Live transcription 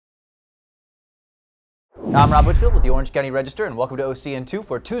I'm Rob Whitfield with the Orange County Register, and welcome to OCN2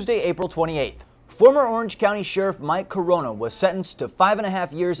 for Tuesday, April 28th. Former Orange County Sheriff Mike Carona was sentenced to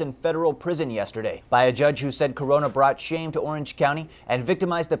 5.5 years in federal prison yesterday by a judge who said Carona brought shame to Orange County and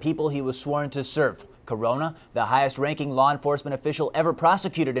victimized the people he was sworn to serve. Carona, the highest-ranking law enforcement official ever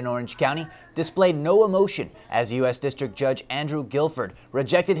prosecuted in Orange County, displayed no emotion as U.S. District Judge Andrew Guilford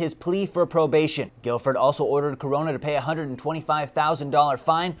rejected his plea for probation. Guilford also ordered Carona to pay a $125,000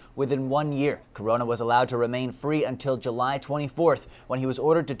 fine within 1 year. Carona was allowed to remain free until July 24th, when he was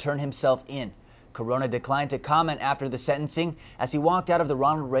ordered to turn himself in. Carona declined to comment after the sentencing as he walked out of the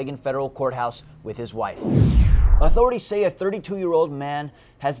Ronald Reagan Federal Courthouse with his wife. Authorities say a 32-year-old man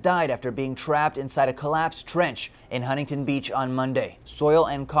has died after being trapped inside a collapsed trench in Huntington Beach on Monday. Soil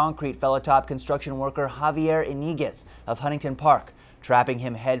and concrete fell atop construction worker Javier Iniguez of Huntington Park, trapping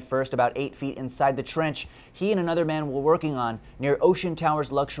him head first about 8 feet inside the trench he and another man were working on near Ocean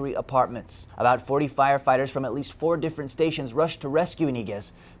Towers luxury apartments. About 40 firefighters from at least 4 different stations rushed to rescue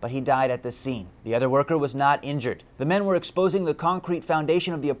Iniguez, but he died at the scene. The other worker was not injured. The men were exposing the concrete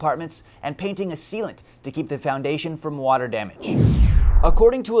foundation of the apartments and painting a sealant to keep the foundation from water damage.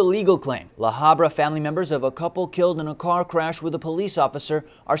 According to a legal claim, La Habra family members of a couple killed in a car crash with a police officer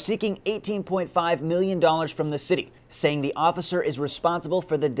are seeking $18.5 million from the city, saying the officer is responsible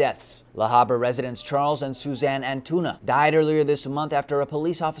for the deaths. La Habra residents Charles and Suzanne Antuna died earlier this month after a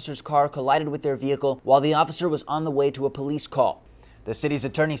police officer's car collided with their vehicle while the officer was on the way to a police call. The city's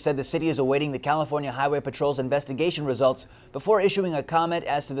attorney said the city is awaiting the California Highway Patrol's investigation results before issuing a comment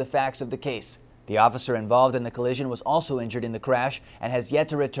as to the facts of the case. The officer involved in the collision was also injured in the crash and has yet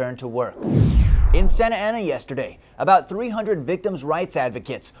to return to work. In Santa Ana yesterday, about 300 victims' rights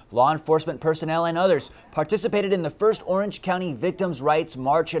advocates, law enforcement personnel, and others participated in the first Orange County Victims' Rights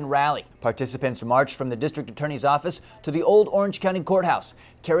March and Rally. Participants marched from the district attorney's office to the old Orange County Courthouse,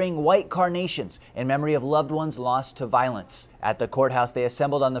 carrying white carnations in memory of loved ones lost to violence. At the courthouse, they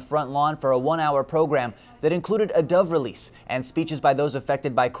assembled on the front lawn for a 1-hour program that included a dove release and speeches by those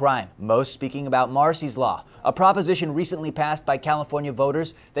affected by crime, most speaking about Marsy's Law, a proposition recently passed by California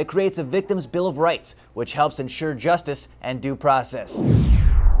voters that creates a Victims' Bill of Rights, which helps ensure justice and due process.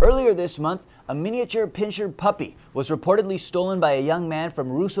 Earlier this month, a miniature pinscher puppy was reportedly stolen by a young man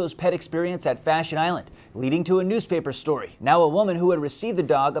from Russo's Pet Experience at Fashion Island, leading to a newspaper story. Now a woman who had received the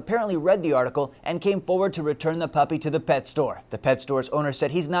dog apparently read the article and came forward to return the puppy to the pet store. The pet store's owner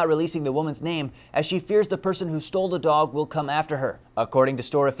said he's not releasing the woman's name as she fears the person who stole the dog will come after her. According to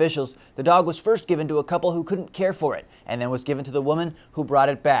store officials, the dog was first given to a couple who couldn't care for it and then was given to the woman who brought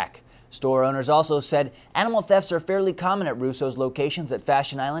it back. Store owners also said animal thefts are fairly common at Russo's locations at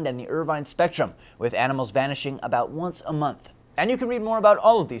Fashion Island and the Irvine Spectrum, with animals vanishing about once a month. And you can read more about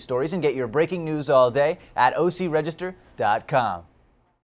all of these stories and get your breaking news all day at ocregister.com.